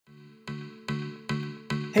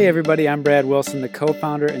Hey everybody, I'm Brad Wilson, the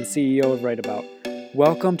co-founder and CEO of Write About.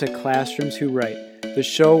 Welcome to Classrooms Who Write, the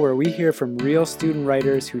show where we hear from real student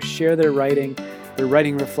writers who share their writing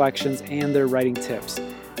reflections, and their writing tips.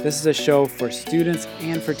 This is a show for students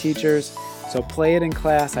and for teachers, so play it in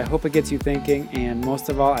class. I hope it gets you thinking, and most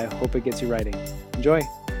of all, I hope it gets you writing. Enjoy!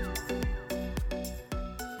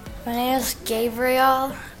 My name is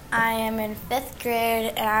Gabriel. I am in 5th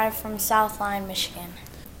grade, and I'm from Southline, Michigan.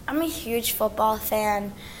 I'm a huge football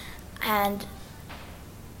fan, and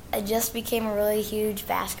I just became a really huge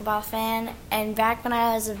basketball fan. And back when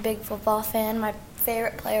I was a big football fan, my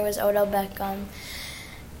favorite player was Odell Beckham.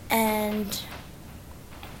 And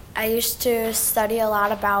I used to study a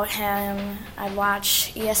lot about him. I'd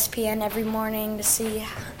watch ESPN every morning to see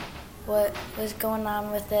what was going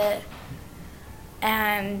on with it.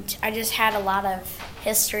 And I just had a lot of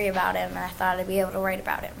history about him, and I thought I'd be able to write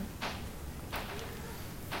about him.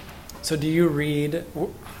 So do you read,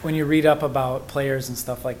 when you read up about players and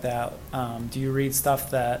stuff like that, do you read stuff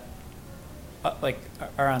that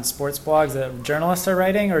are on sports blogs that journalists are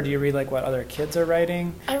writing, or do you read like what other kids are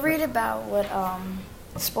writing? I read about what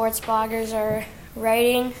sports bloggers are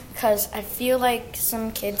writing, because I feel like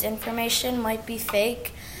some kids' information might be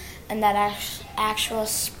fake, and that actual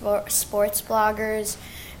sports bloggers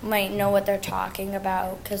might know what they're talking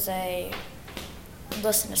about, because they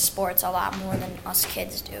listen to sports a lot more than us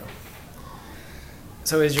kids do.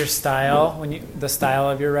 So is your style, the style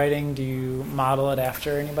of your writing, do you model it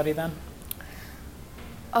after anybody then?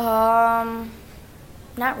 Not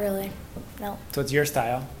really, no. So it's your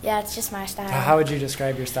style? Yeah, it's just my style. How would you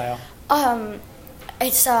describe your style?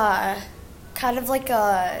 It's kind of like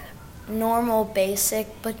a normal basic,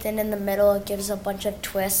 but then in the middle it gives a bunch of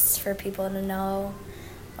twists for people to know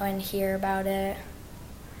and hear about it.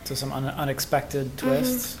 So some unexpected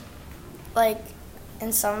twists? Like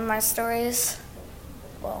in some of my stories,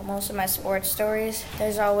 well, most of my sports stories,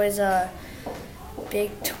 there's always a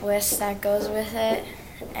big twist that goes with it,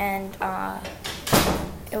 and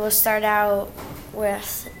it will start out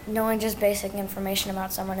with knowing just basic information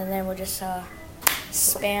about someone, and then we'll just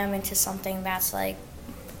spam into something that's like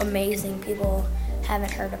amazing people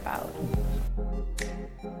haven't heard about.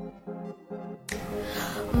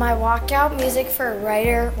 My walkout music for a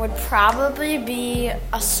writer would probably be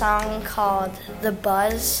a song called The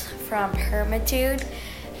Buzz from Hermitude.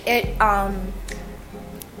 It's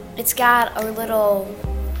got a little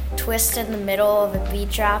twist in the middle of a beat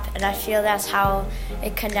drop, and I feel that's how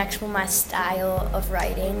it connects with my style of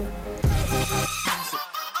writing.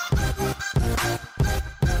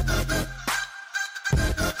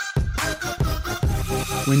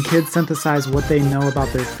 When kids synthesize what they know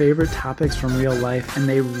about their favorite topics from real life, and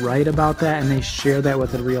they write about that and they share that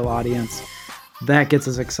with a real audience, that gets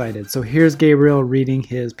us excited. So here's Gabriel reading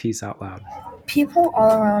his piece out loud. People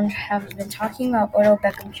all around have been talking about Odell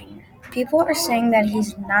Beckham Jr. People are saying that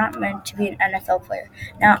he's not meant to be an NFL player.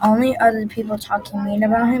 Not only are the people talking mean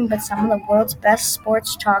about him, but some of the world's best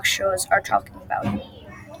sports talk shows are talking about him.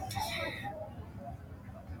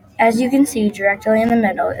 As you can see, directly in the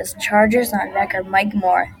middle is Chargers linebacker Mike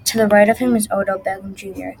Moore. To the right of him is Odell Beckham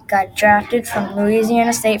Jr., got drafted from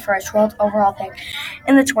Louisiana State for a 12th overall pick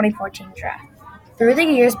in the 2014 draft. Through the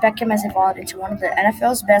years, Beckham has evolved into one of the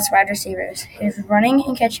NFL's best wide receivers. His running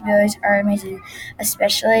and catch abilities are amazing,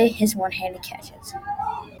 especially his one-handed catches.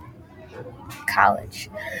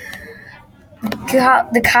 College.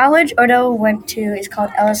 The college Odell went to is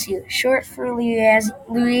called LSU, short for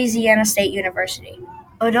Louisiana State University.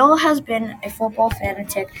 Odell has been a football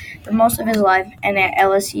fanatic for most of his life, and at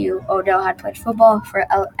LSU, Odell had played football for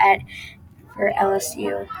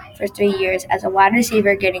LSU for 3 years as a wide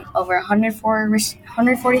receiver, getting over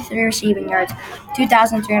 143 receiving yards,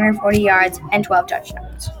 2,340 yards, and 12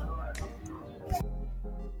 touchdowns.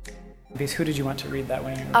 Who did you want to read that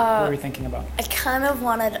one? What were you thinking about? I kind of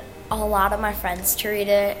wanted a lot of my friends to read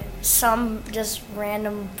it, some just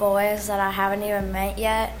random boys that I haven't even met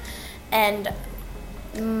yet, and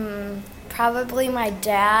probably my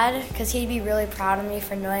dad, because he'd be really proud of me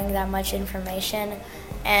for knowing that much information,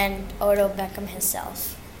 and Odell Beckham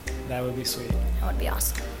himself. That would be sweet. That would be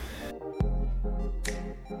awesome.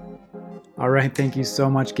 All right, thank you so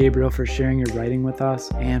much, Gabriel, for sharing your writing with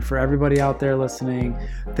us. And for everybody out there listening,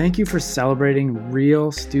 thank you for celebrating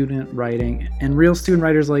real student writing and real student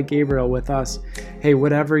writers like Gabriel with us. Hey,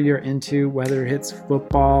 whatever you're into, whether it's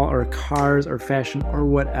football or cars or fashion or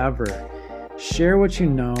whatever, share what you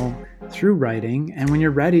know through writing, and when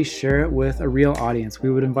you're ready, share it with a real audience.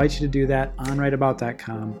 We would invite you to do that on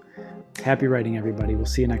writeabout.com. Happy writing, everybody. We'll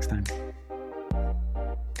see you next time.